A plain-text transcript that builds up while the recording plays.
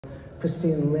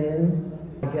Christine Lynn.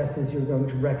 My guess is you're going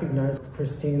to recognize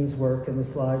Christine's work in the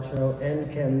slideshow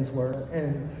and Ken's work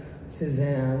and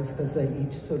Suzanne's, because they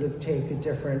each sort of take a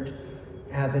different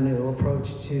avenue approach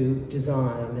to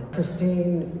design.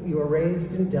 Christine, you were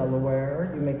raised in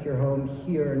Delaware. You make your home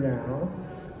here now,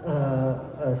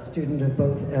 a student of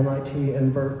both MIT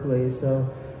and Berkeley.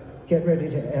 So get ready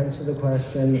to answer the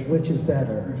question, which is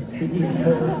better, the East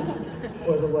Coast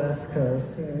or the West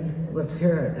Coast? Let's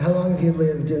hear it. How long have you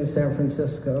lived in San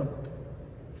Francisco?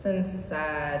 Since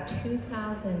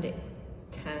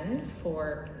 2010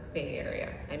 for Bay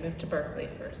Area. I moved to Berkeley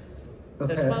first.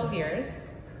 Okay. So 12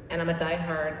 years, and I'm a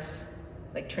diehard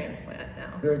transplant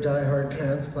now. You're a diehard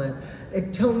transplant.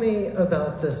 Tell me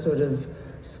about the sort of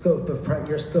scope of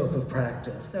your scope of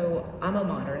practice. So I'm a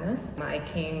modernist. I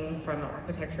came from an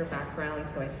architecture background,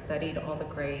 so I studied all the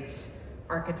great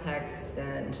architects,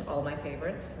 and all my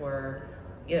favorites were,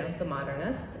 the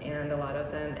modernists, and a lot of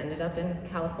them ended up in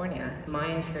California. My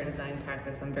interior design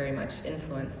practice, I'm very much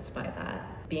influenced by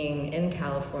that. Being in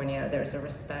California, there's a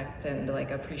respect and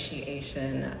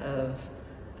appreciation of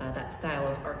that style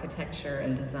of architecture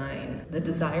and design. The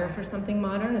desire for something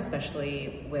modern,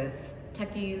 especially with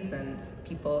techies and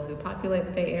people who populate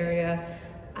the Bay Area,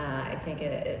 I think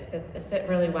it fit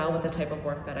really well with the type of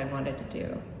work that I wanted to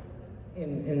do.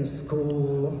 In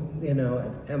school, at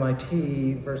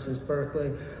MIT versus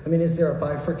Berkeley, is there a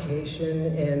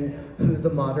bifurcation in who the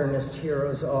modernist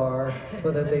heroes are,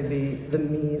 whether they be the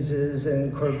Mezas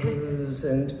and Corbus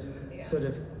and sort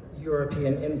of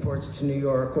European imports to New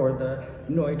York, or the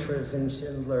Neutras and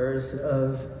Schindlers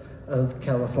of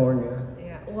California?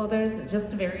 Well, there's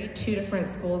just two different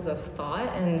schools of thought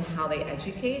and how they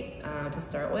educate to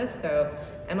start with. So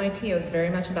MIT was very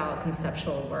much about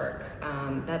conceptual work.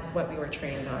 That's what we were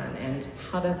trained on, and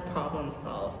how to problem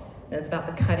solve. And it's about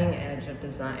the cutting edge of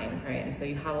design, right? And so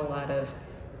you have a lot of,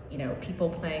 people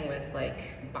playing with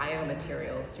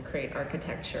biomaterials to create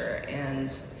architecture.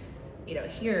 And,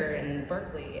 here in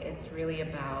Berkeley, it's really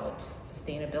about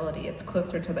sustainability. It's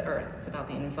closer to the earth. It's about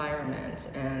the environment,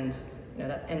 and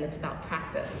and it's about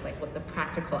practice, with the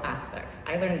practical aspects.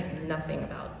 I learned nothing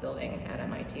about building at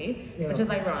MIT, which is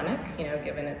ironic,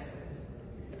 given it's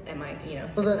MIT,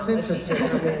 Well, that's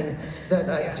interesting. That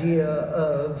idea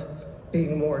of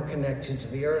being more connected to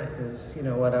the earth is,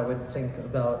 what I would think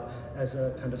about as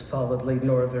a kind of solidly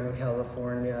Northern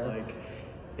California.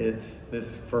 It's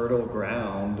this fertile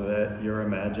ground that your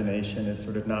imagination is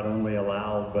sort of not only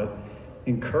allowed, but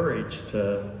encouraged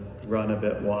to run a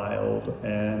bit wild.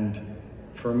 And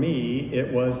for me,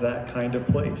 it was that kind of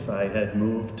place. I had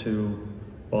moved to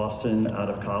Boston out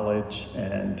of college,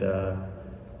 and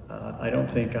I don't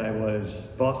think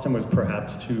Boston was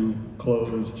perhaps too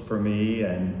closed for me,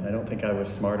 and I don't think I was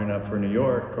smart enough for New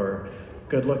York or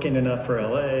good looking enough for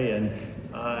LA, and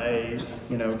I,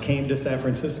 came to San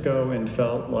Francisco and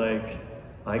felt like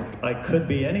I could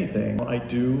be anything.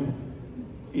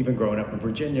 Even growing up in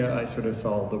Virginia, I sort of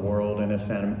saw the world in a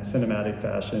cinematic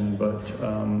fashion, but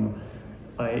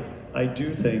I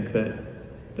do think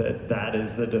that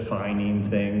is the defining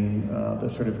thing, the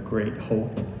sort of great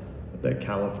hope that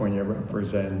California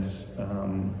represents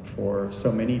for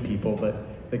so many people that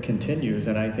continues.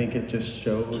 And I think it just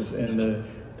shows in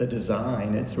the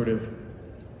design. It's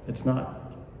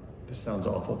not, this sounds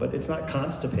awful, but it's not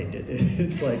constipated.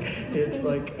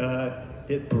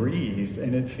 It breathes,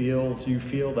 and you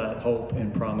feel that hope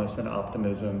and promise and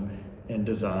optimism in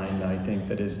design, I think,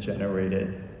 that is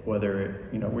generated, whether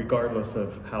regardless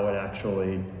of how it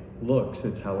actually looks,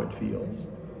 it's how it feels.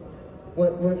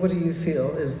 What do you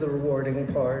feel is the rewarding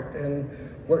part in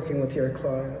working with your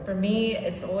client? For me,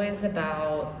 it's always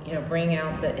about, bringing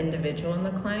out the individual in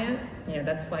the client.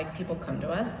 That's why people come to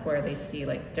us, where they see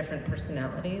different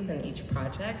personalities in each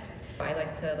project. I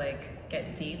like to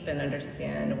get deep and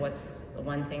understand what's the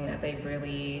one thing that they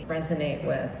really resonate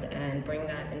with, and bring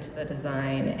that into the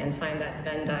design, and find that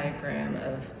Venn diagram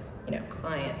of,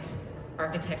 client,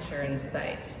 architecture, and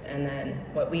site, and then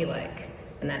what we like.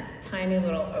 And that tiny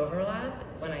little overlap,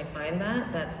 when I find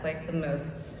that, that's the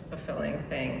most fulfilling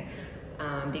thing,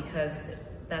 because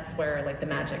that's where the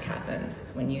magic happens,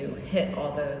 when you hit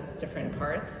all those different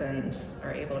parts and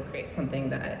are able to create something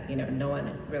that no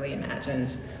one really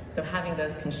imagined. So having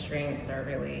those constraints are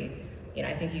really,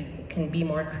 I think you can be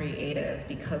more creative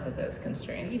because of those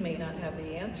constraints. We may not have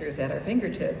the answers at our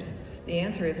fingertips. The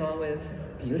answer is always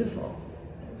beautiful.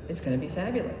 It's going to be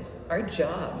fabulous. Our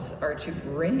jobs are to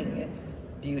bring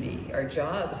beauty. Our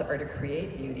jobs are to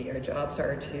create beauty. Our jobs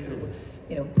are to,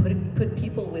 put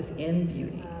people within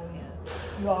beauty.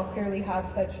 You all clearly have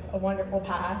such a wonderful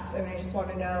past, and I just want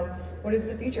to know, what does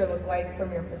the future look like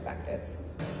from your perspectives?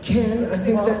 Ken, I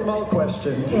think that's Small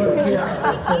question.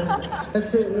 yeah,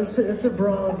 it's a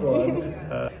broad one.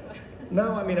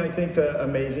 No, I mean, I think the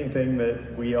amazing thing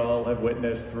that we all have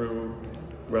witnessed through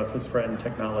Russ's friend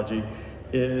technology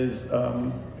is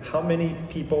how many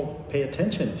people pay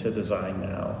attention to design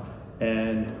now.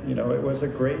 And, you know, it was a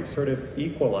great sort of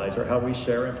equalizer, how we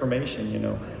share information, you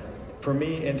know. For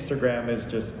me, Instagram is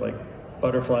just like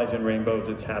butterflies and rainbows,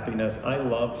 it's happiness. I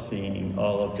love seeing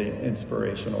all of the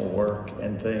inspirational work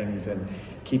and things and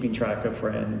keeping track of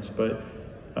friends. But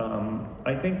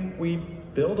I think we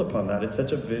build upon that. It's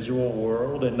such a visual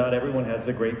world, and not everyone has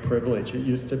the great privilege. It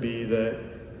used to be that,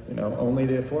 you know, only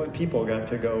the affluent people got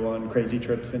to go on crazy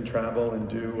trips and travel and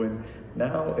do, and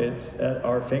now it's at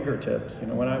our fingertips. You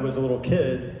know, when I was a little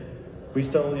kid, we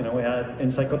still, you know, we had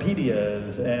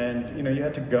encyclopedias, and, you know, you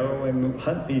had to go and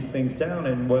hunt these things down,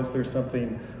 and was there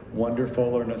something wonderful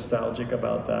or nostalgic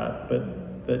about that?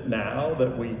 But that now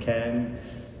that we can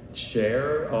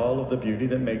share all of the beauty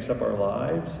that makes up our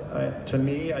lives, to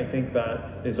me, I think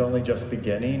that is only just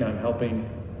beginning. I'm helping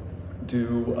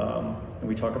do, and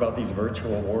we talk about these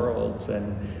virtual worlds,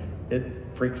 and it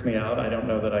freaks me out. I don't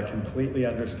know that I completely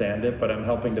understand it, but I'm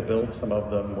helping to build some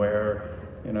of them where,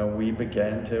 you know, we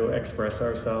begin to express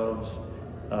ourselves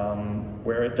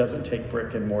where it doesn't take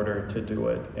brick and mortar to do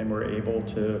it, and we're able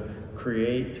to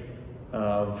create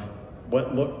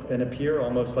what look and appear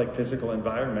almost like physical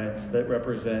environments that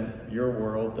represent your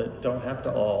world, that don't have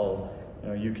to all, you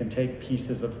know, you can take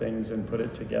pieces of things and put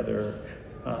it together.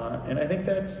 And I think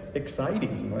that's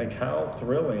exciting, like how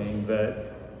thrilling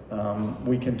that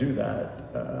we can do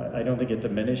that. I don't think it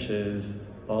diminishes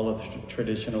all of the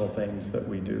traditional things that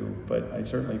we do, but I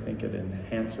certainly think it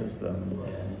enhances them,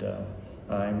 and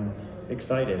I'm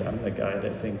excited. I'm the guy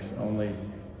that thinks only,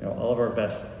 you know, all of our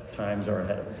best times are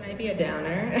ahead. Can I be a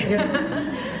downer?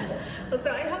 Well,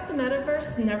 so I hope the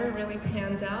metaverse never really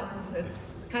pans out, because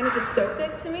it's kind of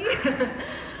dystopic to me.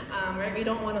 Right? We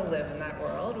don't want to live in that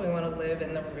world. We want to live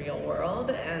in the real world.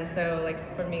 And so,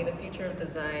 like, for me, the future of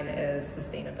design is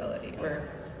sustainability. We're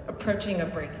approaching a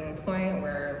breaking point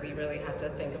where we really have to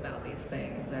think about these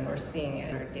things, and we're seeing it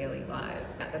in our daily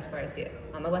lives. That's where I see it.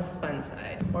 On the less fun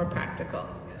side, more practical.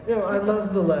 You know, I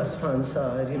love the less fun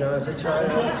side. You know, as a child,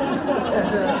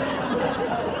 as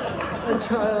a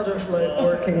child of like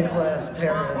working class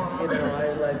parents, you know,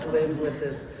 I like live with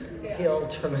this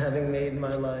guilt from having made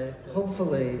my life.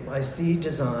 Hopefully, I see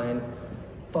design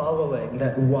following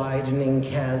that widening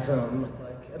chasm.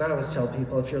 And I always tell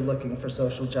people, if you're looking for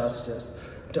social justice,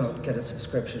 don't get a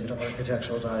subscription to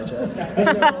Architectural Digest.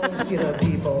 And there are always, you know,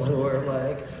 people who are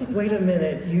like, wait a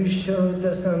minute, you showed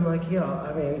this? And I'm like, yeah,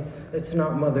 I mean, it's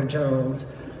not Mother Jones.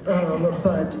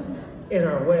 But in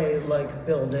our way, like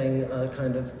building a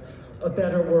kind of a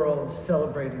better world,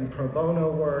 celebrating pro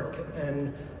bono work,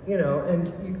 and, you know,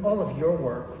 and all of your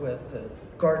work with the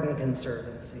garden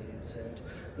conservancies and,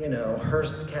 you know,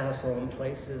 Hearst Castle and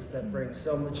places that bring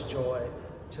so much joy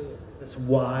to this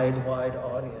wide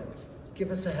audience. Give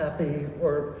us a happy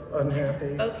or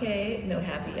unhappy. Okay, no,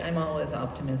 happy. I'm always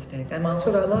optimistic. That's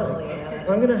what I like.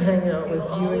 I'm gonna hang out with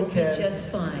you and Ken. Be just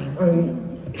fine.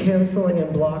 I'm canceling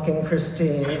and blocking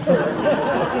Christine for,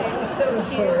 Okay, so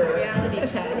here, Reality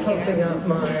check pumping here. up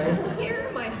mine. Here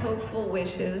are my hopeful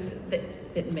wishes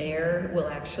that Mayor will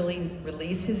actually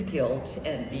release his guilt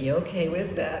and be okay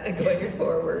with that going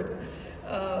forward.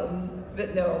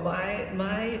 But no,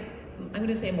 I'm going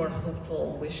to say a more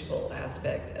hopeful, wishful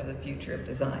aspect of the future of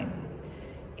design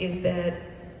is that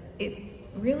it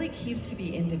really keeps to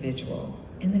be individual,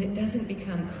 and that it doesn't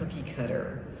become cookie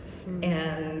cutter,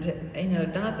 and, you know,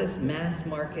 not this mass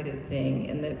marketed thing,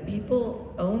 and that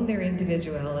people own their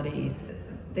individuality.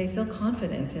 They feel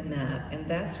confident in that, and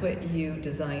that's what you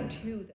design too.